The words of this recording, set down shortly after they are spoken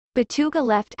Batuga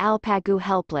left Alpagu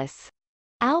helpless.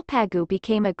 Alpagu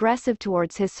became aggressive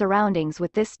towards his surroundings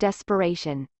with this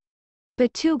desperation.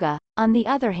 Batuga, on the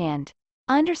other hand,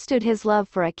 understood his love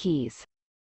for Akkız.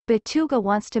 Batuga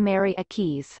wants to marry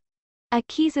Akkız.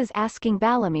 Akkız is asking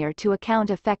Balamir to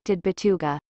account affected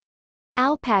Batuga.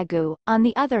 Alpagu, on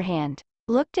the other hand,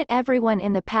 looked at everyone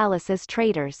in the palace as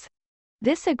traitors.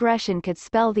 This aggression could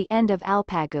spell the end of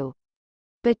Alpagu.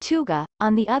 Batuga,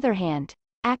 on the other hand,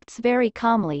 acts very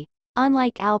calmly,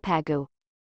 unlike Alpagu.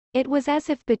 It was as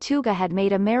if Batuga had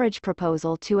made a marriage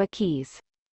proposal to Akkız.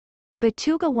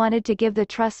 Batuga wanted to give the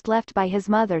trust left by his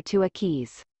mother to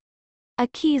Akkız.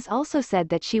 Akkız also said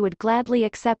that she would gladly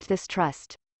accept this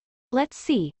trust. Let's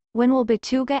see, when will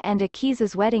Batuga and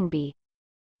Akkız's wedding be?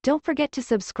 Don't forget to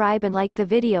subscribe and like the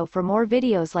video for more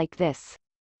videos like this.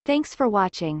 Thanks for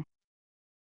watching.